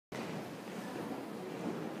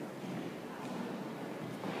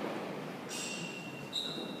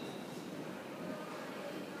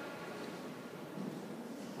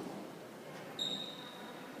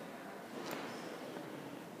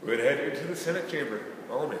Go ahead into the Senate chamber.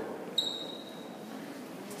 Follow me.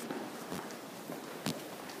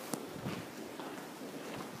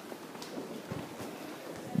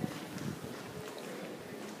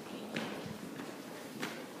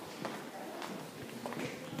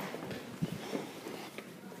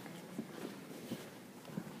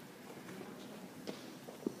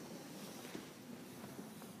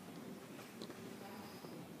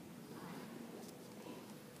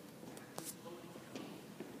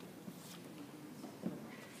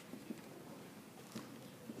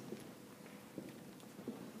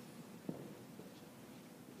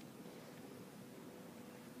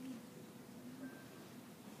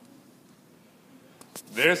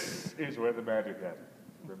 This is where the magic happens.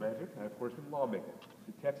 The magic, and of course, in lawmaking.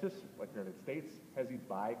 See, Texas, like the United States, has a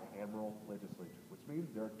bicameral legislature, which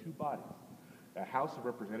means there are two bodies. A House of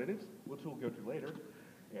Representatives, which we'll go to later,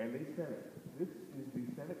 and a Senate. This is the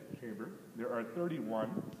Senate chamber. There are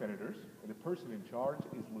 31 senators, and the person in charge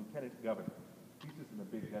is Lieutenant Governor. He's just in the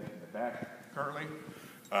big desk in the back. Currently,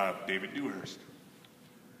 David Dewhurst.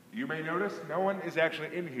 You may notice no one is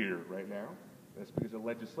actually in here right now. That's because the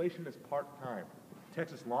legislation is part-time.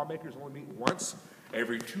 Texas lawmakers only meet once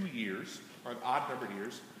every 2 years, on odd-numbered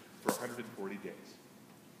years, for 140 days.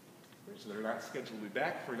 So they're not scheduled to be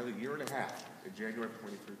back for another year and a half in January of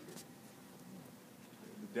 2013.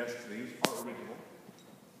 The desks, these are original.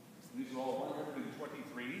 These are all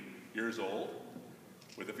 123 years old,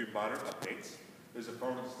 with a few modern updates. There's a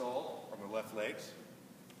phone installed on the left legs.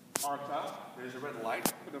 On top, there's a red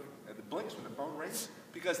light that blinks when the phone rings,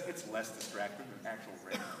 because it's less distracting than actual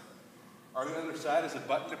ring. On the other side is a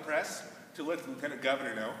button to press to let the Lieutenant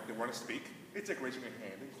Governor know they want to speak. It's like raising a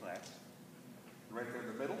hand in class. Right there in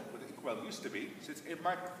the middle, where the inkwell used to be, sits a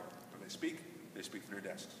microphone. When they speak from their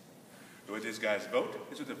desks. The way these guys vote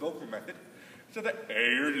is with the vocal method. So the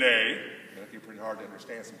A or nay, that can be pretty hard to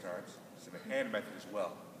understand sometimes. It's in the hand method as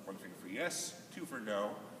well. 1 finger for yes, 2 for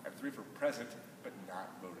no, and 3 for present, but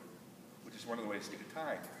not voting, which is one of the ways to get a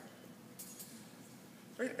tie.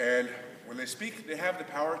 Right? And when they speak, they have the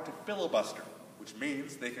power to filibuster, which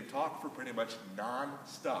means they can talk for pretty much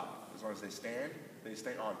non-stop. As long as they stay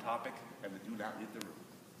on topic, and they do not leave the room.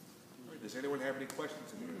 Right. Does anyone have any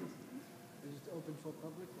questions in the room? Is it open for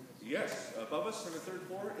public? Yes. Above us on the third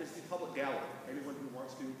floor is the public gallery. Anyone who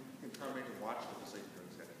wants to can come in and watch the legislature during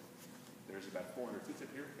the Senate. There's about 400 seats in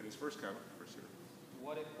here, and it's first come, first served.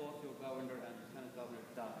 What if both your governor and lieutenant governor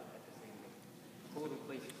die at the same time? Who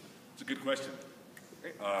replaces them? It's a good question.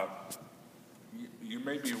 Okay. You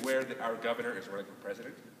may be aware that our governor is running for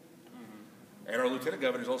president, and our lieutenant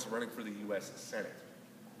governor is also running for the U.S. Senate.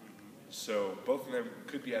 So both of them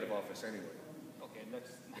could be out of office anyway. Okay,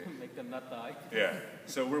 let's make them not die. Yeah,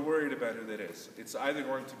 so we're worried about who that is. It's either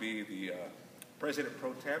going to be the President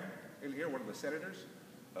Pro Tem in here, one of the senators,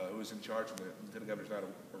 who is in charge and the lieutenant governor's not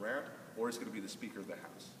around, or it's going to be the Speaker of the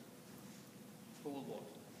House. Who will vote?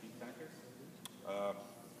 Be bankers?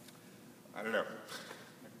 I don't know.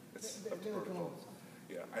 It's up to protocol.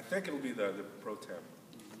 Yeah, I think it'll be the Pro Tem,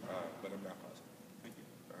 but I'm not positive. Thank you.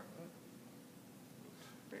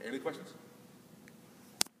 Any questions?